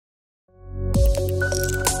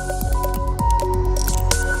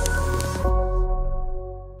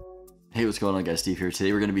what's going on, guys? Steve here.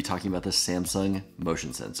 Today we're going to be talking about the Samsung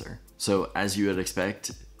Motion Sensor. So as you would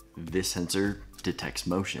expect, this sensor detects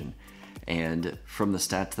motion. And from the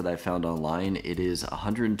stats that I found online, it is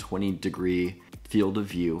 120-degree field of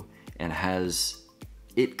view and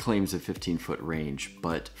it claims a 15-foot range,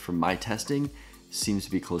 but from my testing, seems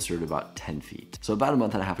to be closer to about 10 feet. So about a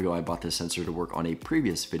month and a half ago, I bought this sensor to work on a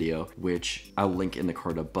previous video, which I'll link in the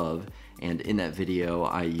card above. And in that video,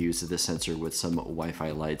 I used this sensor with some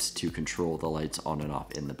Wi-Fi lights to control the lights on and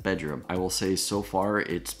off in the bedroom. I will say so far,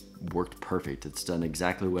 it's worked perfect. It's done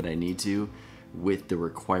exactly what I need to with the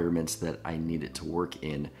requirements that I need it to work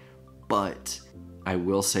in. But I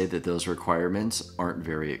will say that those requirements aren't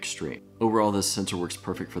very extreme. Overall, this sensor works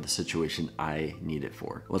perfect for the situation I need it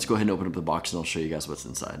for. Let's go ahead and open up the box and I'll show you guys what's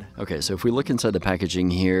inside. Okay, so if we look inside the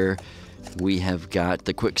packaging here, we have got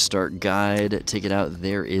the quick start guide. Take it out,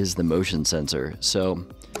 there is the motion sensor. So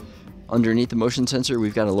underneath the motion sensor,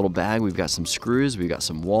 we've got a little bag, we've got some screws, we've got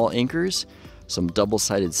some wall anchors, some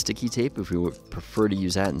double-sided sticky tape if we would prefer to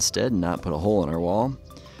use that instead and not put a hole in our wall.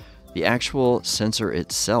 The actual sensor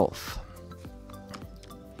itself,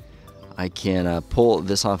 I can pull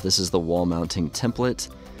this off. This is the wall mounting template.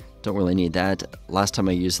 Don't really need that. Last time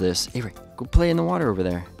I used this, Avery, go play in the water over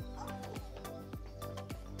there.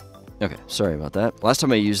 Okay, sorry about that. Last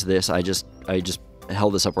time I used this, I just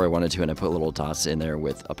held this up where I wanted to and I put little dots in there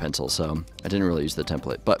with a pencil, so I didn't really use the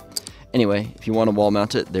template. But anyway, if you want to wall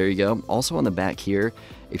mount it, there you go. Also on the back here,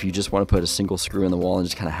 if you just want to put a single screw in the wall and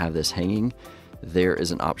just kind of have this hanging, there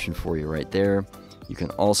is an option for you right there. You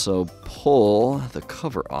can also pull the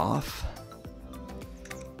cover off.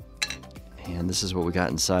 And this is what we got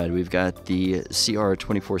inside. We've got the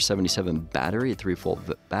CR2477 battery, a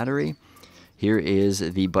 3-volt battery. Here is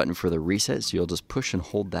the button for the reset, so you'll just push and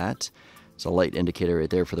hold that. It's a light indicator right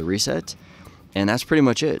there for the reset. And that's pretty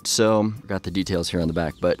much it. So, got the details here on the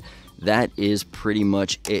back, but that is pretty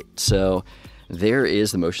much it. So, there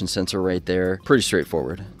is the motion sensor right there. Pretty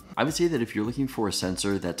straightforward. I would say that if you're looking for a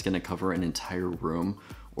sensor that's going to cover an entire room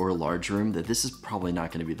or a large room, that this is probably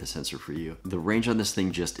not going to be the sensor for you. The range on this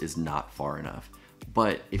thing just is not far enough.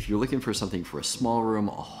 But if you're looking for something for a small room,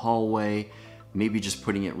 a hallway, maybe just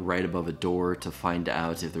putting it right above a door to find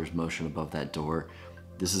out if there's motion above that door,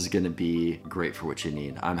 this is going to be great for what you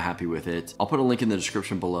need. I'm happy with it. I'll put a link in the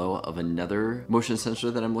description below of another motion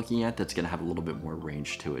sensor that I'm looking at that's going to have a little bit more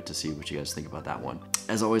range to it to see what you guys think about that one.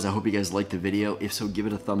 As always, I hope you guys liked the video. If so, give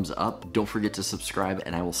it a thumbs up. Don't forget to subscribe,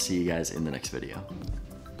 and I will see you guys in the next video.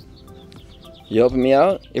 You helping me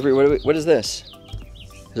out? Avery, what is this?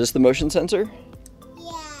 Is this the motion sensor?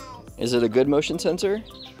 Yes. Is it a good motion sensor?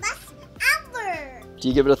 Best ever. Do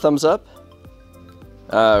you give it a thumbs up?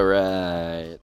 All right.